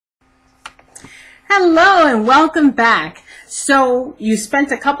Hello and welcome back. So you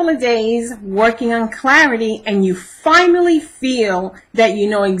spent a couple of days working on clarity and you finally feel that you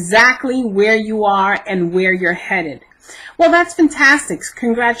know exactly where you are and where you're headed. Well, that's fantastic.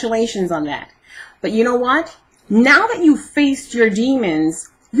 Congratulations on that. But you know what? Now that you've faced your demons,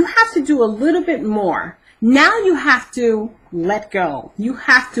 you have to do a little bit more. Now you have to let go. You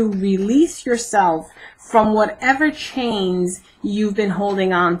have to release yourself from whatever chains you've been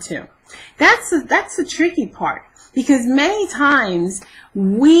holding on to. That's the tricky part, because many times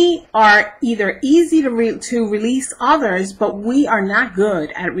we are either easy to release others, but we are not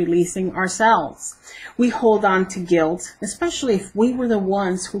good at releasing ourselves. We hold on to guilt, especially if we were the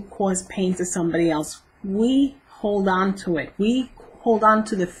ones who caused pain to somebody else. We hold on to it. We hold on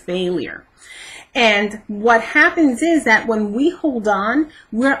to the failure. And what happens is that when we hold on,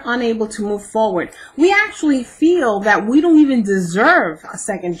 we're unable to move forward. We actually feel that we don't even deserve a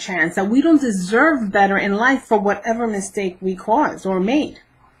second chance, that we don't deserve better in life for whatever mistake we caused or made.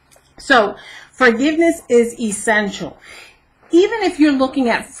 So forgiveness is essential. Even if you're looking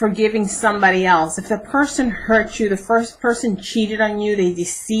at forgiving somebody else, if the person hurt you, the first person cheated on you, they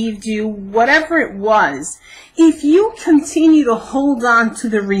deceived you, whatever it was, if you continue to hold on to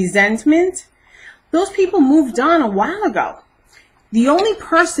the resentment, those people moved on a while ago. The only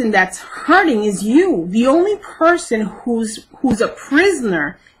person that's hurting is you. The only person who's a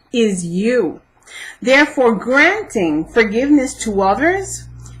prisoner is you. Therefore, granting forgiveness to others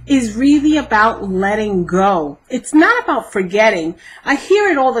is really about letting go. It's not about forgetting. I hear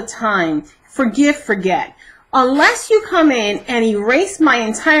it all the time. Forgive, forget. Unless you come in and erase my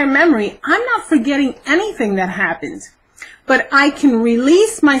entire memory, I'm not forgetting anything that happened. But I can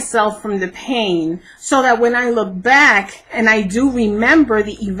release myself from the pain so that when I look back and I do remember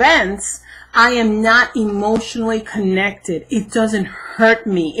the events, I am not emotionally connected. It doesn't hurt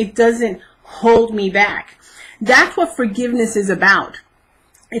me. It doesn't hold me back. That's what forgiveness is about.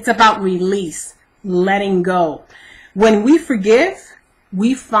 It's about release, letting go. When we forgive,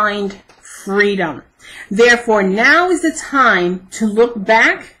 we find freedom. Therefore, now is the time to look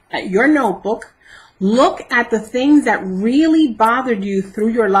back at your notebook. Look at the things that really bothered you through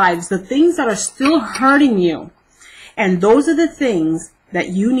your lives, the things that are still hurting you. And those are the things that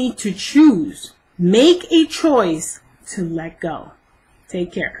you need to choose. Make a choice to let go.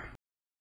 Take care.